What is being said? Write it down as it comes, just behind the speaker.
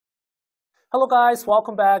Hello guys,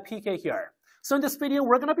 welcome back, PK here. So in this video,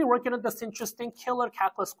 we're going to be working on this interesting killer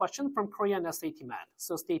calculus question from Korean SAT Math,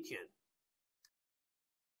 so stay tuned.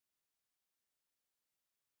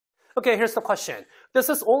 Okay, here's the question. This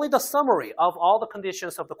is only the summary of all the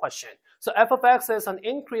conditions of the question. So f of x is an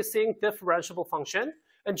increasing differentiable function,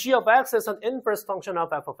 and g of x is an inverse function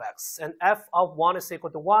of f of x, and f of 1 is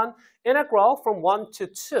equal to 1. Integral from 1 to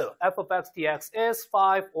 2, f of x dx is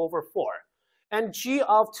 5/4. And g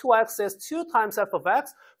of 2x is 2 times f of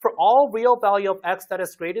x for all real value of x that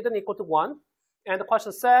is greater than or equal to 1. And the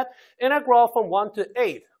question said, integral from 1 to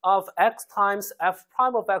 8 of x times f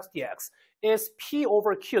prime of x dx is p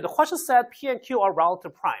over q. The question said p and q are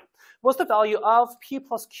relative prime. What's the value of p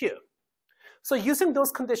plus q? So using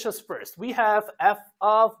those conditions first, we have f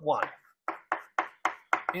of 1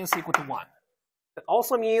 is equal to 1. That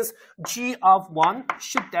also means g of 1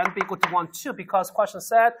 should then be equal to 1 too, because question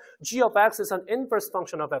said g of x is an inverse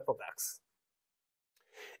function of f of x.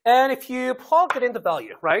 And if you plug it in the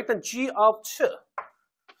value, right, then g of 2.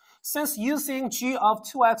 Since using g of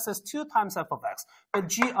 2x is 2 times f of x, then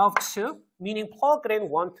g of 2, meaning plug it in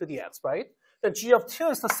 1 to the x, right? Then g of 2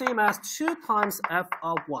 is the same as 2 times f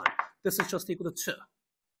of 1. This is just equal to 2.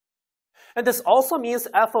 And this also means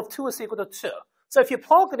f of 2 is equal to 2. So if you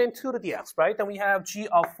plug it in 2 to the x, right, then we have g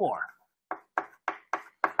of 4.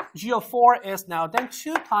 G of 4 is now then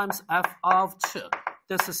 2 times f of 2.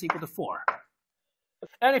 This is equal to 4.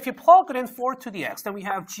 And if you plug it in 4 to the x, then we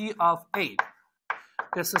have g of 8.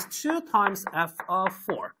 This is 2 times f of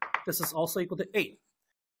 4. This is also equal to 8.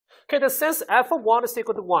 Okay, then since f of 1 is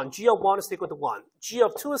equal to 1, g of 1 is equal to 1, g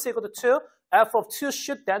of 2 is equal to 2, f of 2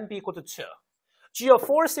 should then be equal to 2. G of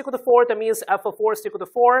 4 is equal to 4, that means f of 4 is equal to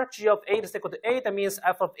 4. G of 8 is equal to 8, that means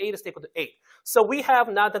f of 8 is equal to 8. So we have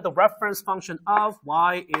now that the reference function of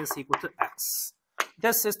y is equal to x.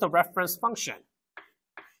 This is the reference function.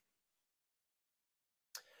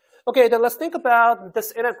 Okay, then let's think about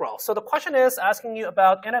this integral. So the question is asking you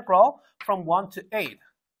about integral from 1 to 8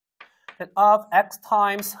 of x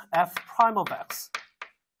times f prime of x.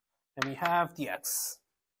 And we have dx.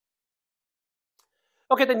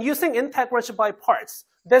 Okay, then using integration by parts,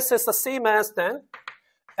 this is the same as then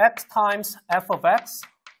x times f of x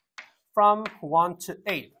from 1 to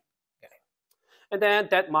 8. Okay. And then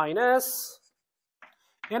that minus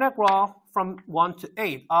integral from 1 to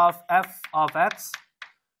 8 of f of x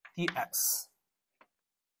dx.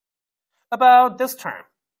 About this term.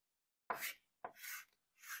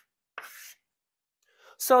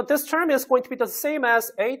 So this term is going to be the same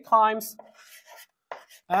as 8 times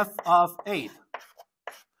f of 8.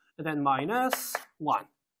 And then minus 1.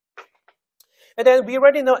 And then we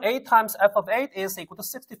already know 8 times f of 8 is equal to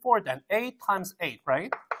 64 then. 8 times 8,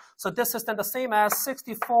 right? So this is then the same as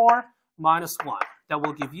 64 minus 1. That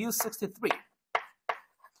will give you 63.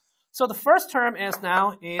 So the first term is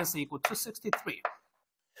now equal to 63.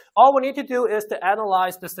 All we need to do is to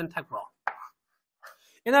analyze this integral.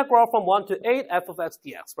 Integral from 1 to 8 f of x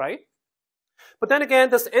dx, right? But then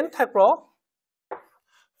again, this integral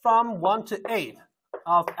from 1 to 8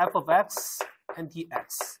 of f of x and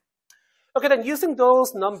dx. Okay, then using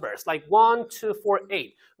those numbers, like 1, 2, 4,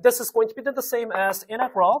 8, this is going to be the same as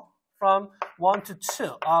integral from 1 to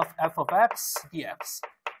 2 of f of x dx,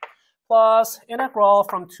 plus integral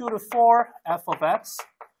from 2 to 4 f of x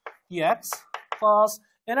dx, plus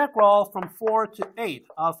integral from 4 to 8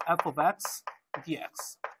 of f of x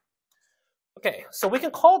dx. Okay, so we can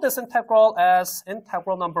call this integral as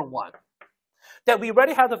integral number 1. That we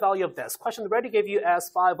already have the value of this. Question already gave you as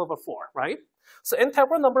 5/4, right? So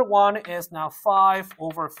integral number 1 is now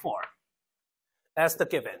 5/4 as the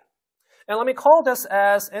given. And let me call this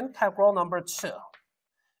as integral number 2.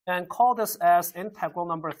 And call this as integral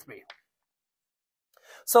number 3.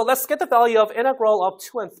 So let's get the value of integral of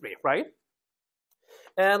 2 and 3, right?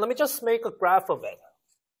 And let me just make a graph of it.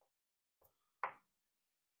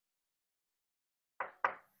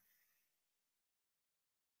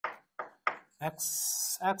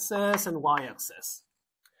 X-axis and y-axis.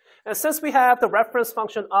 And since we have the reference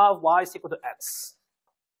function of y is equal to x,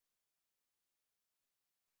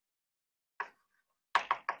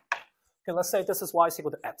 okay, let's say this is y is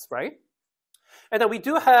equal to x, right? And then we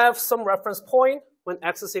do have some reference point when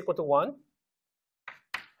x is equal to 1,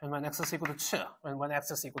 and when x is equal to 2, and when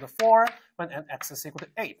x is equal to 4, when x is equal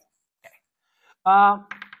to 8. Okay.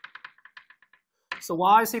 So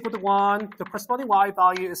y is equal to 1, the corresponding y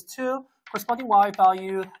value is 2, corresponding y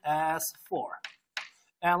value as 4.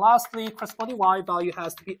 And lastly, corresponding y value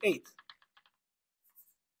has to be 8.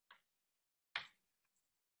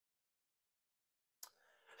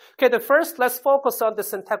 Okay, then first, let's focus on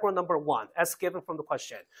this integral number 1, as given from the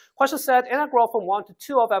question. Question said, integral from 1 to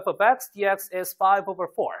 2 of f of x dx is 5 over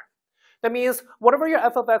 4. That means whatever your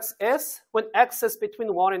f of x is, when x is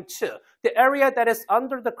between 1 and 2, the area that is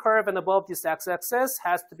under the curve and above this x-axis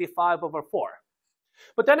has to be 5 over 4.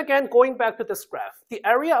 But then again, going back to this graph, the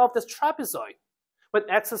area of this trapezoid, when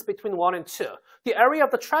x is between 1 and 2, the area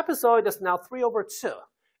of the trapezoid is now 3 over 2.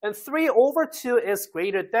 And 3 over 2 is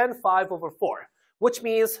greater than 5 over 4, which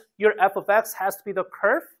means your f of x has to be the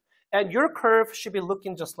curve, and your curve should be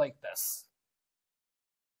looking just like this.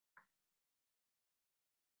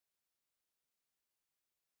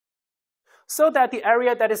 So that the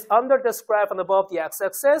area that is under this graph and above the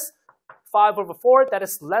x-axis, 5 over 4, that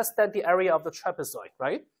is less than the area of the trapezoid,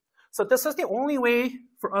 right? So this is the only way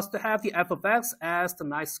for us to have the f of x as the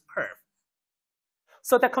nice curve.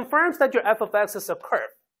 So that confirms that your f of x is a curve.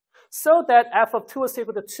 So that f of 2 is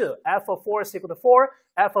equal to 2, f of 4 is equal to 4,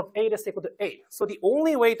 f of 8 is equal to 8. So the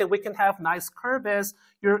only way that we can have nice curve is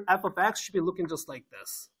your f of x should be looking just like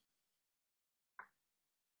this.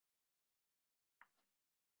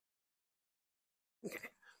 Okay,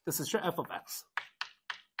 this is your f of x.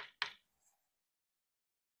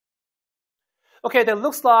 Okay, then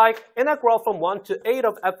looks like integral from 1 to 8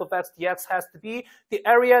 of f of x dx has to be the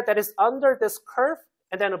area that is under this curve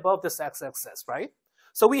and then above this x-axis, right?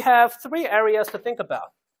 So we have 3 areas to think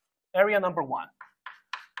about. Area number 1.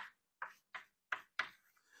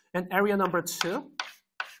 And area number 2.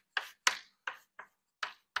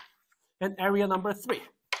 And area number 3.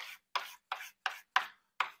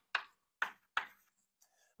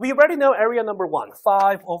 We already know area number 1,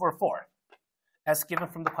 5 over 4, as given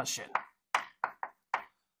from the question.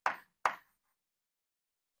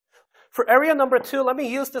 For area number 2, let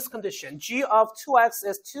me use this condition. G of 2x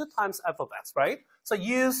is 2 times f of x, right? So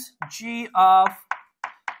use g of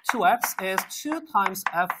 2x is 2 times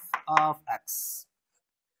f of x.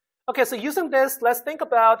 Okay, so using this, let's think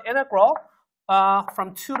about integral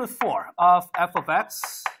from 2 to 4 of f of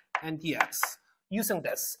x and dx. Using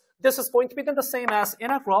this. This is going to be then the same as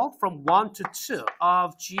integral from 1 to 2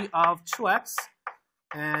 of g of 2x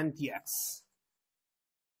and dx.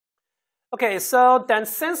 Okay, so then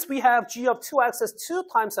since we have g of 2x is 2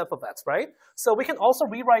 times f of x, right? So we can also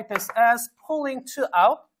rewrite this as pulling 2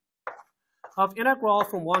 out of integral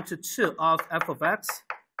from 1 to 2 of f of x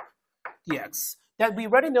dx. That we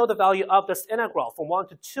already know the value of this integral from 1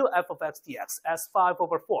 to 2 f of x dx as 5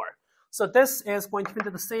 over 4. So this is going to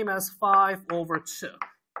be the same as 5 over 2.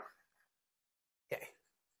 Okay.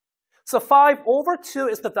 So 5 over 2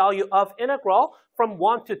 is the value of integral from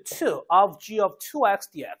 1 to 2 of g of 2x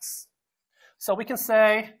dx. So we can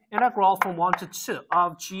say integral from 1 to 2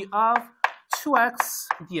 of g of 2x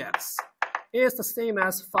dx is the same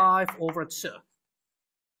as 5 over 2.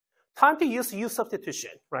 Time to use u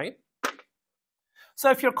substitution, right?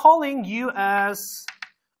 So if you're calling u as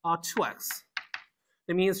 2x,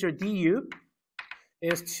 that means your du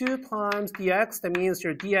is 2 times dx. That means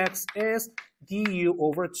your dx is du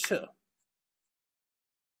over 2.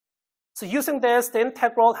 So using this, the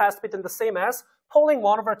integral has to be then the same as pulling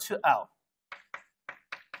 1 over 2 out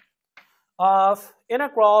of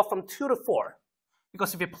integral from 2 to 4.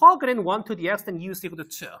 Because if you plug it in 1 to the x, then u is equal to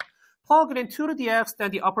 2. Plug it in 2 to the x, then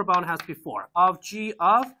the upper bound has to be 4 of g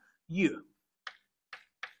of u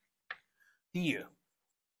du.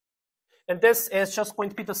 And this is just going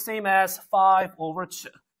to be the same as 5 over 2.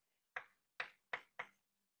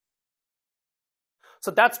 So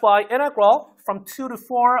that's why integral from 2 to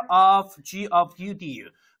 4 of g of u du,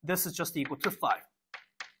 this is just equal to 5.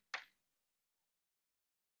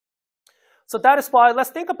 So that is why, let's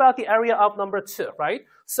think about the area of number 2, right?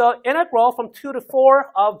 So integral from 2 to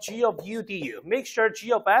 4 of g of u du. Make sure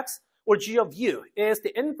g of x or g of u is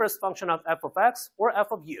the inverse function of f of x or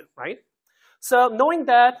f of u, right? So knowing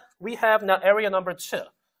that, we have now area number 2,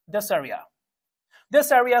 this area.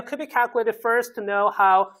 This area could be calculated first to know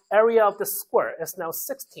how area of the square is now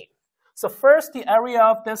 16. So first, the area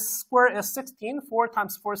of this square is 16. 4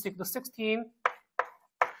 times 4 is equal to 16.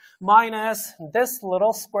 Minus this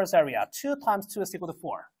little square's area. 2 times 2 is equal to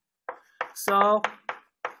 4. So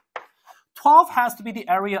 12 has to be the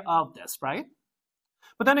area of this, right?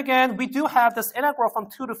 But then again, we do have this integral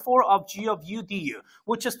from 2 to 4 of g of u du,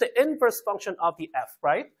 which is the inverse function of the f,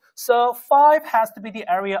 right? So 5 has to be the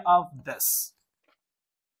area of this.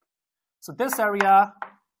 So this area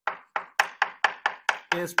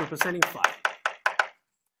is representing 5.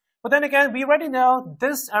 But then again, we already know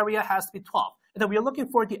this area has to be 12. And then we're looking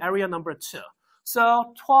for the area number 2.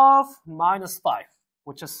 So 12 minus 5,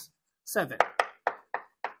 which is 7.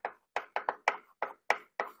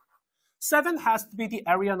 7 has to be the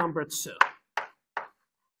area number 2.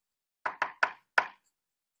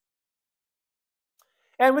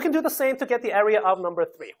 And we can do the same to get the area of number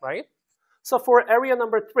 3, right? So for area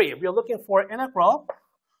number 3, we're looking for integral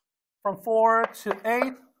from 4 to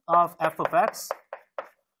 8 of f of x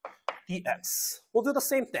dx. We'll do the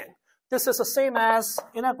same thing. This is the same as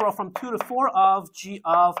integral from 2 to 4 of g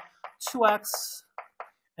of 2x,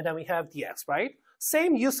 and then we have dx, right?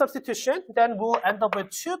 Same u substitution, then we'll end up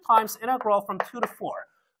with 2 times integral from 2 to 4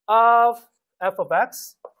 of f of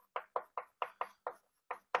x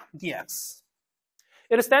dx.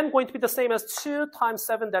 It is then going to be the same as 2 times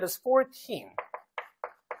 7, that is 14.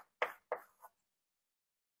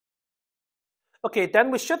 Okay,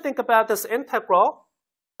 then we should think about this integral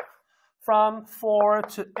from 4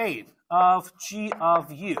 to 8 of g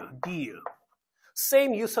of u du.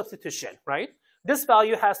 Same u substitution, right? This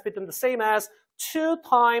value has to be the same as 2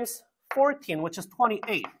 times 14, which is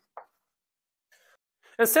 28.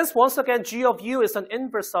 And since, once again, g of u is an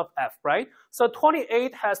inverse of f, right? So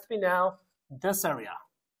 28 has to be now this area.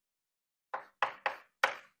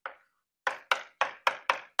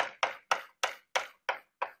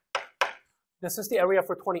 This is the area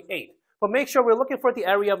for 28. But make sure we're looking for the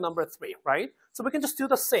area of number 3, right? So we can just do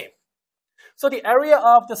the same. So the area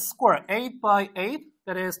of the square, 8 by 8,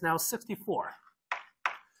 that is now 64.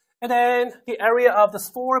 And then the area of this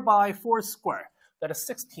 4 by 4 square, that is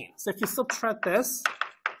 16. So if you subtract this,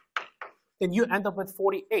 then you end up with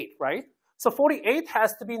 48, right? So 48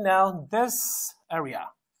 has to be now this area.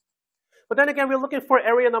 But then again, we're looking for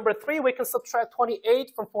area number 3. We can subtract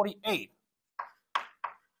 28 from 48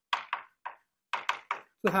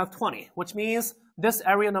 to have 20, which means this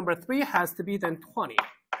area number 3 has to be then 20.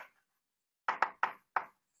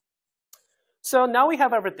 So now we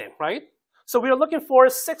have everything, right? So we are looking for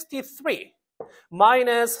 63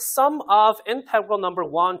 minus sum of integral number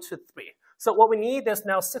 1 to 3. So what we need is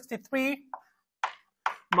now 63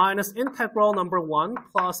 minus integral number 1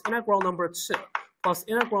 plus integral number 2 plus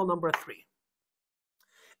integral number 3.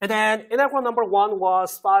 And then integral number 1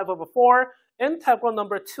 was 5 over 4. Integral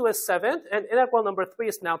number 2 is 7, and integral number 3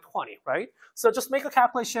 is now 20, right? So just make a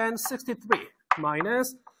calculation, 63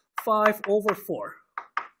 minus 5 over 4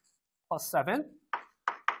 plus 7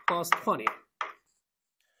 plus 20.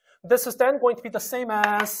 This is then going to be the same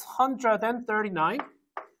as 139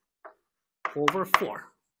 over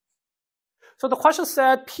 4. So the question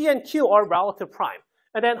said P and Q are relative prime,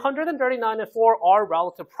 and then 139 and 4 are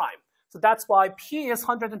relative prime. So that's why P is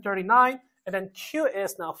 139, and then Q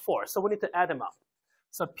is now 4. So we need to add them up.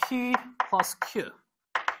 So P plus Q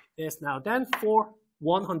is now then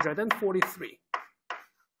 143.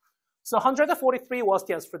 So 143 was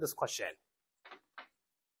the answer for this question.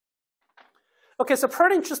 Okay, so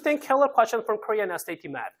pretty interesting killer question from Korean SAT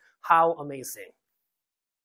Math. How amazing.